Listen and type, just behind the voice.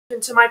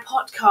into my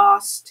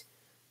podcast.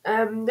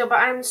 No, but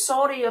I'm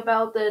sorry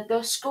about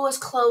the school is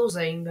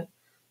closing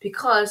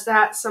because they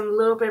had some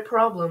little bit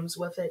problems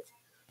with it.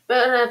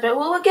 But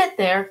we'll get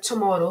there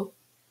tomorrow.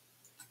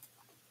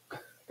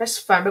 That's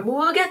fine, but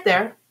we'll get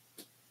there.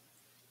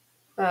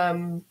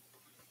 Um,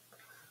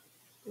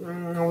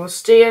 we'll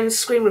stay in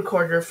screen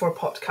recorder for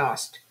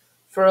podcast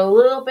for a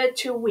little bit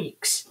 2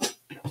 weeks.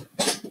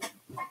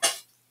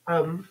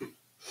 Um,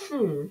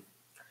 hmm.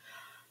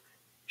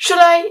 Should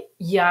I?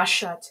 Yeah,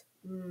 shut.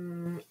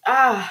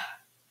 Ah.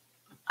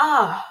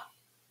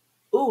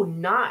 Ooh,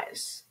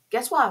 nice.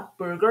 Guess what?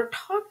 Burger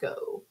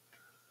taco.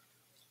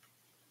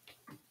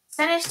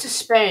 Send it to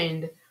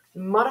Spain.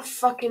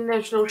 Motherfucking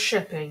national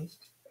shipping.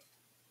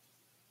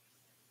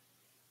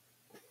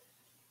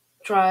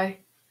 Try.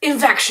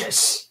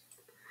 Infectious.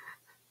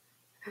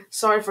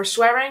 Sorry for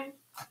swearing.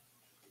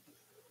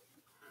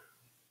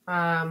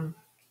 Um,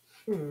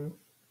 hmm.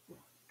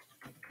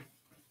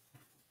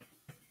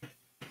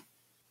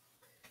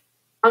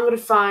 I'm gonna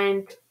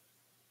find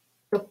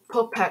the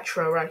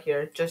Popetro right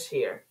here, just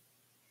here.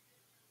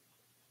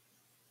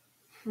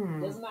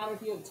 Doesn't matter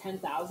if you have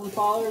 10,000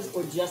 followers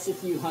or just a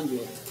few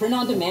hundred. Print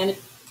on demand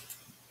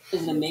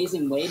is an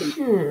amazing way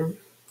to.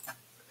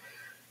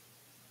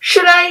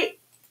 Should I?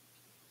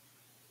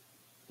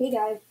 Hey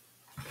guys.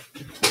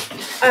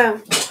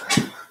 Um.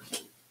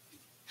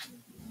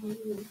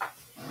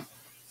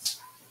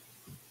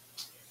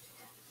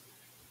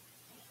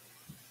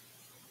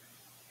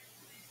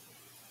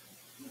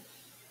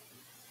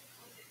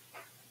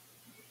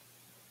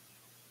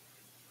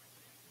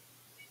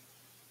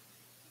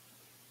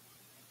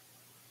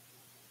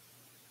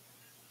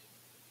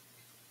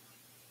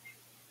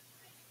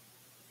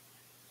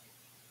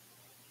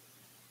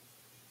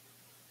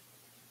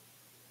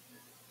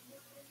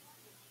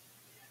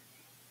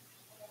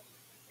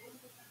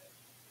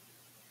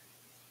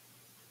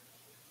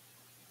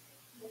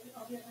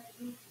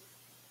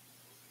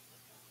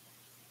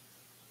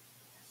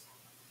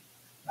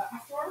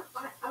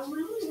 I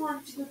really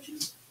want to go to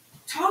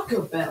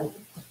Taco Bell.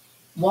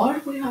 Why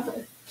do we have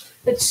it?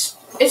 It's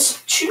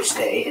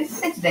Tuesday.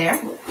 It's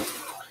there.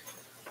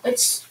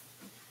 It's.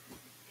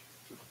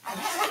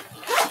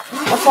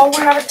 I thought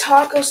we have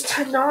tacos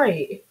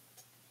tonight.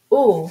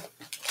 Ooh.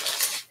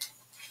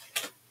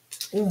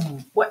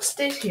 What's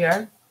this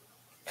here?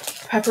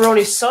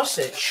 Pepperoni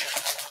sausage.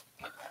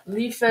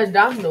 Leaf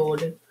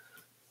download.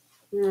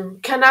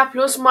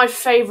 Canaplos, my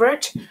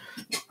favorite.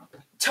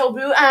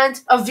 Tobu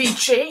and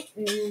Avicii.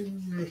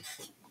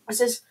 This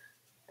is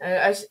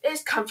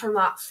it's come from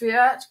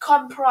Latvia.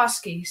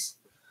 Komproskis.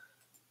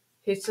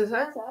 Here's the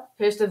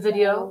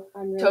video.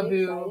 I'm really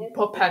Tobu excited.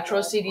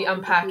 Popetro CD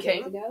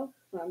unpacking.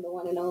 From the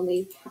one and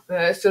only.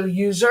 So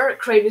user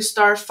Craving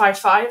Star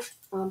 55.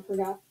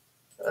 Forgot.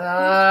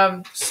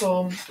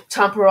 So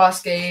Tom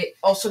Porosky,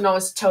 also known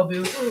as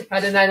Tobu,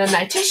 had a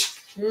 990.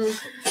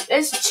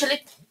 It's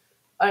chili.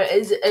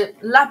 Is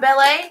La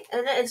Belle,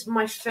 and it's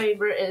my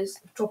favorite is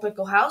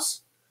Tropical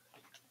House,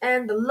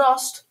 and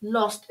Lost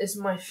is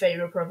my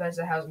favorite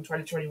Professor House in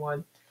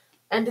 2021,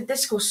 and the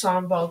Disco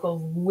Samba go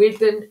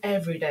within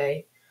every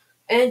day,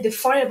 and the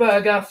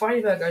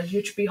Fireburger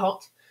used to be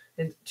hot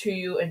and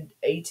 2 and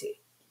 80,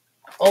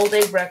 all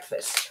day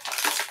breakfast.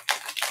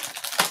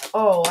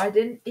 Oh, I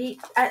didn't eat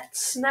at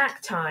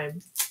snack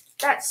time.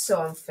 That's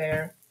so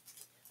unfair.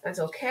 That's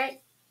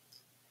okay.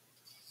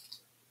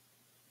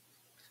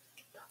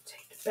 Don't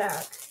take it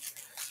back.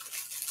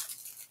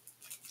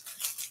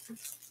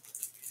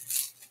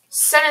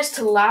 Send us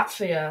to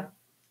Latvia.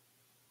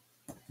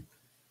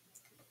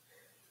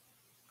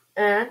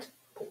 And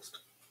post.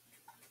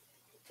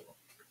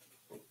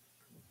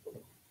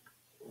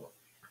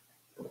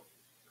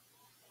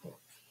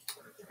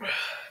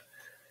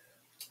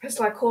 It's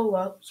like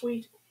cola,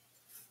 sweet.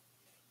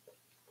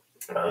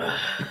 AKA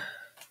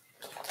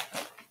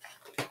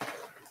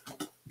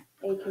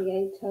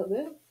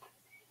Tobu.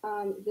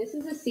 This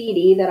is a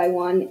CD that I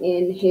won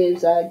in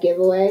his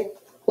giveaway.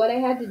 What I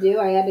had to do,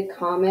 I had to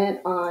comment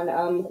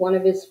on one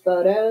of his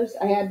photos.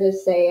 I had to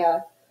say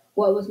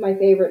what was my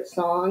favorite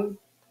song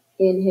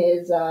in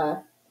his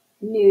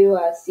new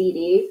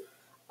CD.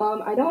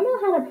 I don't know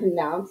how to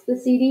pronounce the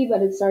CD,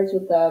 but it starts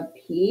with a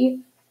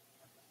P.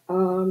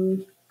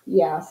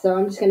 Yeah, so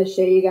I'm just going to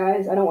show you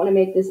guys. I don't want to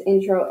make this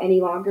intro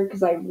any longer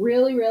because I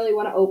really, really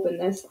want to open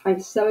this. I'm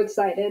so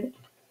excited.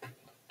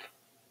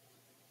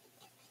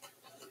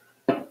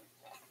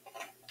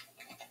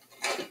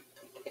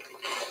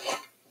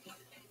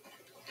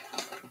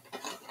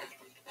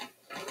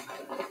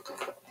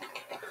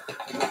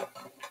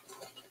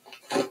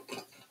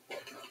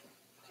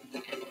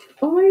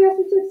 Oh my gosh,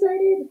 I'm so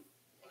excited.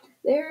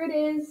 There it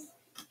is.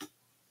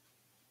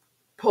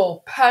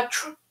 Paul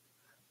Petra.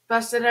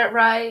 Busted it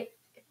right.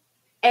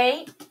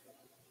 8.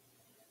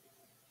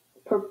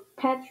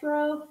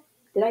 Perpetro.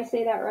 Did I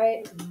say that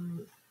right?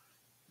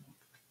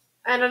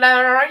 And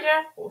another right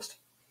here. Post.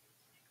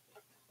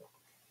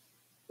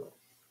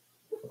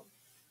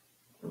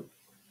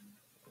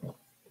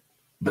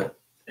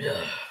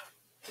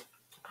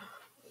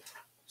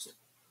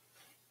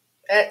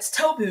 It's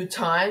Tobu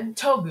time.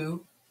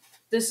 Tobu.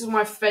 This is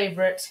my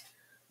favorite.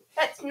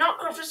 It's not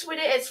Christmas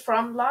sweetie, it's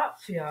from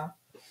Latvia.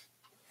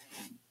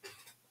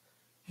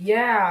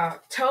 Yeah,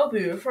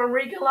 Tobu from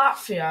Riga,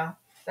 Latvia.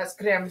 That's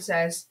Graham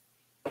says.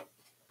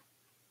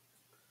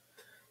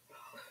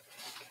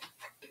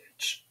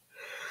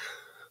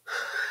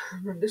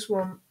 This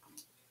one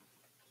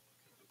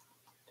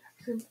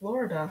is in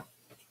Florida.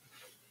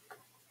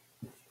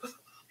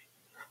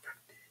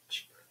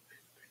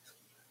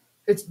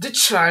 It's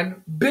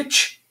Ditchline,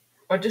 bitch.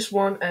 I just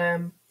want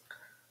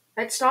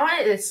it's not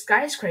it's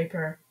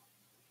skyscraper.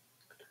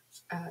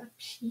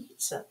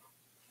 Pizza.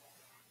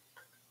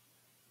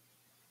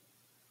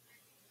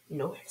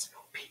 No, it's no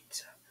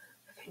pizza.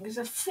 I think it's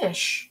a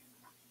fish.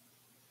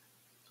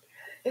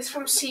 It's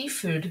from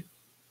seafood.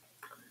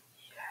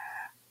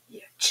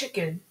 Yeah,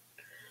 chicken.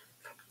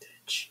 From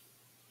Ditch.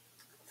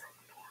 From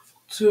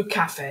Norfolk to a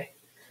cafe.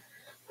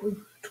 To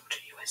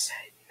USA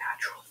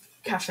Natural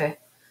Food Cafe.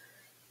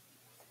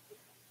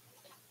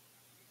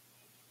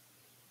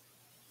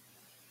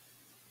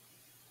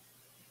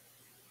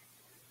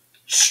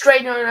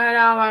 Straight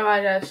on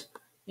my desk.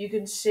 You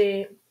can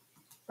see,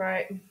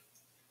 right?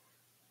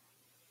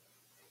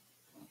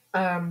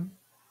 Um.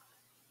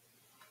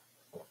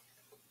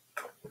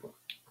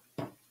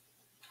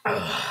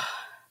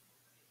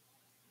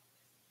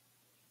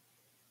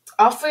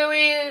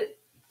 Hopefully,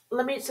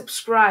 let me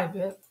subscribe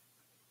it.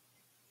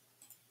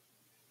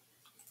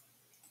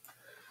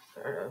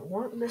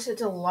 Won't listen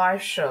to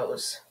live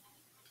shows.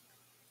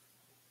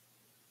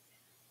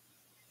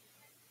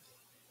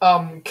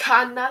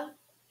 Canal.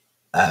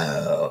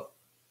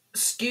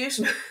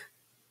 Excuse me.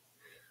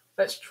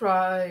 Let's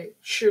try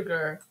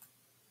sugar.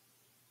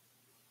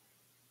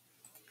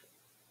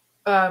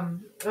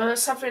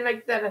 Something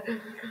like that.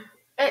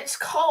 It's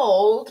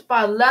called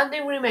by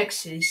Landing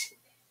Remixes.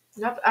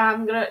 Yep,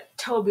 I'm gonna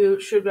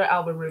Tobu Sugar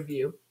album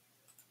review.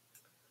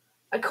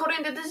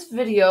 According to this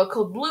video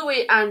called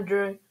Bluey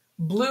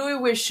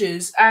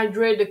Wishes,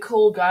 Andre the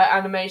Cool Guy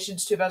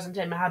Animations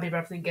 2010, My Happy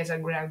Birthday Gets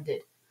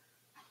Ungrounded.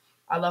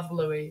 I love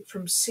Bluey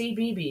from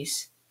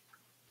CBeebies.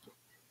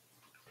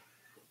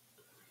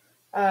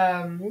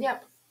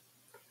 Yep.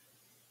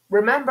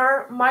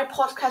 Remember, my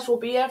podcast will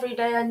be every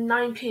day at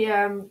 9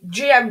 p.m.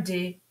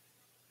 GMT.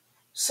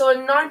 So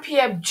at 9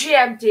 p.m.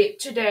 GMT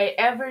today,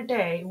 every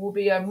day, will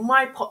be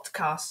my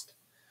podcast.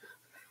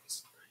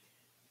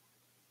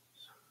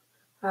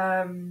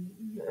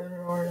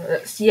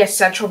 Yes,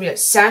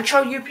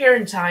 Central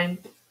European time.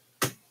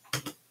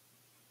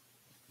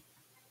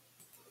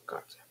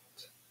 God damn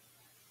it.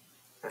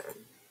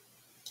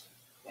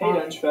 Hey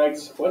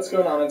Dunchbags, what's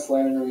going on? It's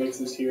Landon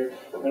Remixes here,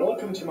 and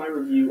welcome to my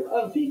review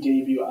of the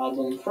debut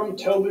album from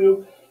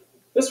Tobu.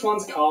 This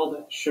one's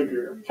called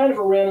Sugar. Kind of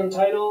a random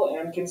title,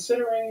 and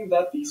considering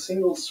that the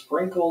singles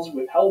Sprinkles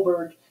with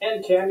Hellberg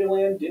and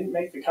Candyland didn't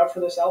make the cut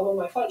for this album,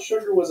 I thought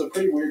Sugar was a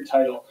pretty weird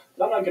title,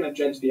 but I'm not going to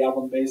judge the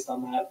album based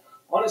on that.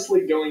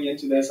 Honestly, going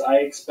into this, I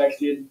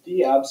expected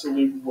the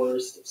absolute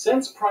worst,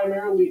 since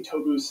primarily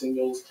Tobu's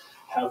singles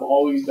have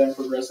always been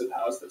progressive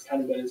house. That's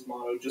kind of been his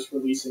motto, just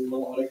releasing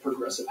melodic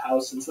progressive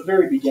house since the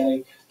very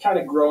beginning, kind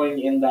of growing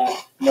in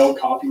that no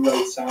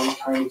copyright sound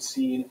kind of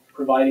scene,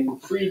 providing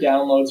free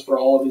downloads for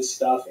all of his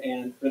stuff,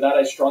 and for that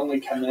I strongly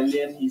commend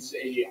him. He's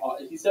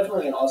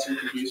definitely an awesome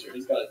producer.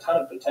 He's got a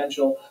ton of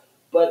potential.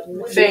 But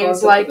with the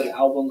concept of an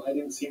album, I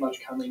didn't see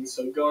much coming,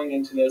 so going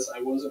into this,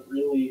 I wasn't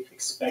really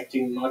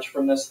expecting much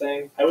from this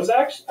thing. I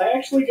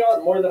actually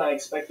got more than I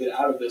expected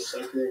out of this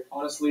sucker.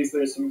 Honestly,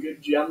 there's some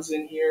good gems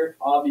in here.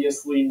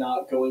 Obviously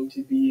not going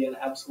to be an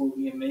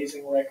absolutely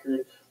amazing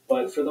record,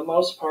 but for the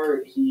most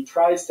part, he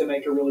tries to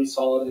make a really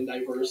solid and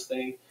diverse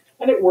thing.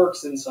 And it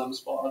works in some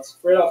spots.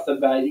 Right off the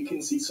bat, you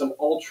can see some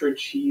ultra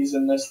cheese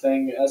in this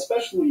thing,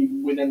 especially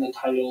within the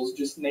titles,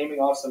 just naming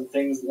off some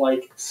things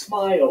like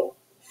Smile,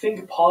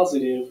 Think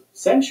Positive,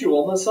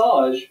 Sensual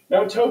Massage.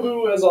 Now,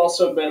 Tobu has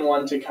also been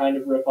one to kind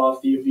of rip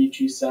off the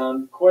Avicii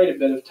sound quite a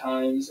bit of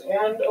times,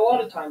 and a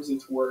lot of times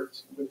it's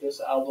worked. With this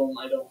album,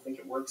 I don't think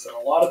it works in a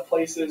lot of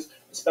places,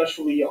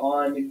 especially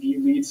on the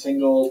lead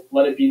single,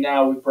 Let It Be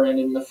Now, with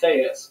Brandon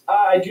Matthias.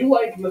 I do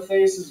like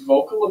Matthias'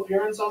 vocal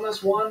appearance on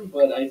this one,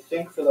 but I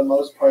think for the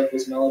most part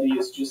this melody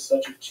is just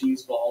such a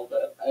cheeseball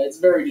that it's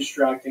very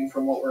distracting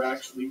from what we're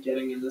actually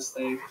getting in this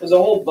thing. There's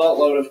a whole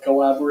buttload of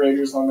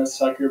collaborators on this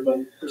sucker, but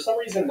for some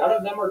reason none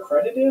of them are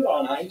credited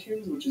on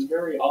iTunes, which is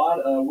very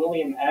odd.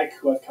 William Eck,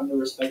 who I've come to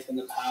respect in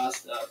the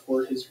past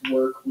for his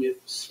work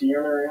with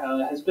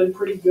Stearner, has been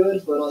pretty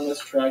good, but on this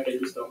track I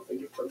just don't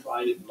think it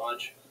provided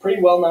much. Pretty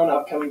well-known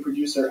upcoming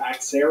producer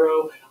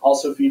Axero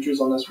also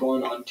features on this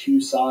one on Two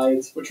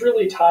Sides, which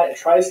really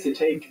tries to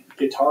take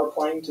guitar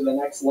playing to the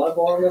next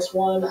level on this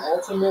one.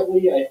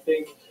 Ultimately, I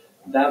think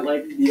That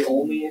might be the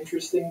only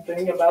interesting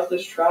thing about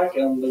this track,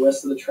 and the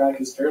rest of the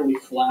track is fairly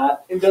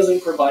flat. It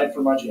doesn't provide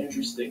for much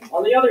interesting.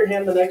 On the other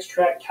hand, the next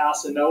track,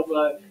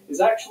 Casanova,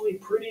 is actually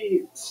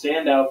pretty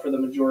standout for the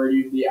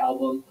majority of the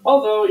album.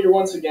 Although you're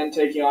once again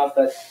taking off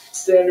that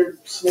standard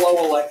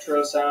slow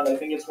electro sound, I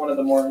think it's one of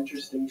the more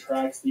interesting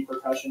tracks. The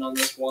percussion on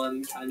this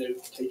one, kind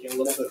of taking a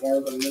little bit more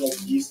of a Middle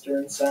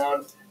Eastern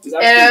sound, is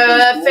actually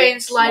pretty cool.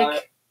 Things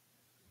like,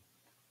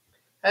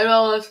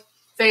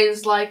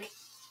 things like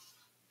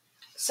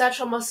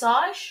Sexual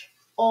Massage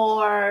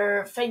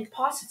or Think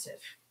Positive.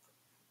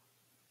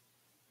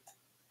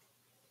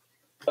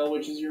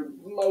 Which is your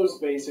most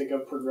basic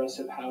of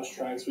progressive house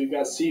tracks. We've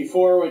got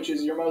C4, which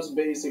is your most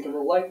basic of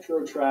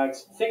electro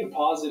tracks. Think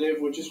Positive,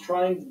 which is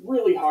trying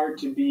really hard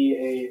to be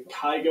a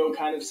Kygo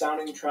kind of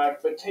sounding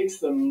track, but takes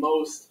the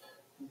most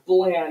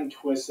bland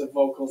twists of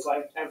vocals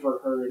I've ever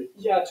heard.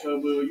 Yeah,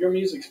 Tobu, your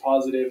music's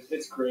positive.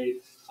 It's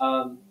great.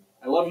 I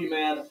love you,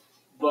 man,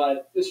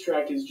 but this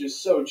track is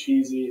just so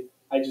cheesy.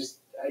 I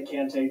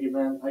can't take it,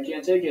 man. I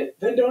can't take it.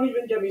 Then don't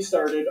even get me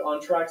started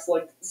on tracks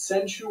like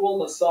Sensual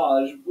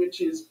Massage, which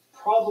is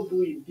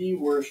probably the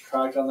worst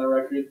track on the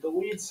record. The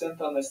lead synth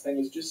on this thing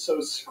is just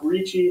so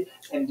screechy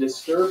and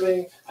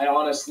disturbing. I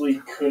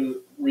honestly couldn't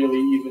really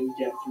even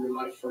get through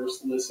my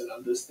first listen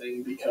of this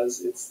thing because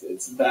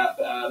it's that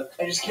bad.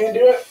 I just can't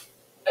do it.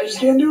 I just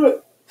can't do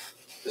it.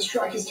 This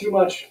track is too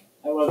much.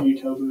 I love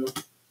you,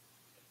 Tobu.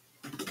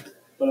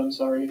 But I'm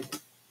sorry.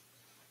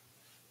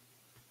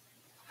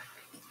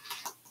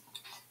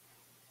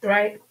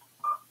 Right?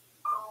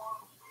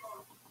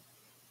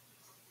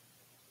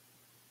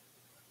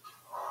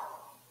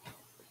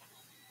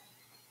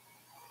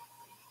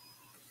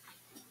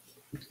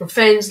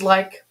 Things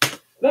like.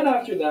 Then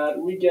after that,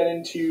 we get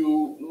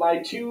into my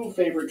two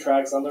favorite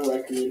tracks on the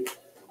record,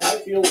 I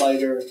Feel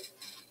Lighter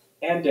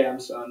and Damn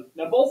Son.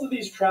 Now, both of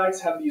these tracks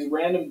have these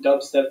random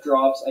dubstep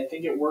drops. I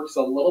think it works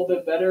a little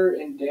bit better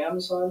in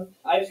Damn Son.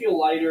 I Feel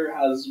Lighter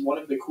has one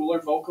of the cooler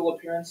vocal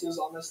appearances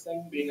on this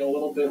thing, being a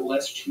little bit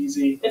less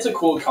cheesy. It's a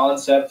cool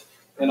concept.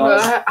 And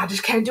I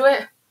just can't do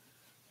it.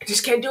 I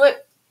just can't do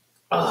it.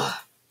 Ugh.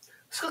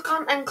 Let's click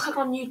on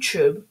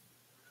YouTube.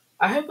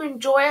 I hope you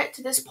enjoy it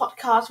to this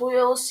podcast. We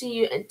will see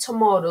you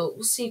tomorrow.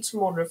 We'll see you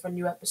tomorrow for a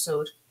new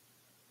episode.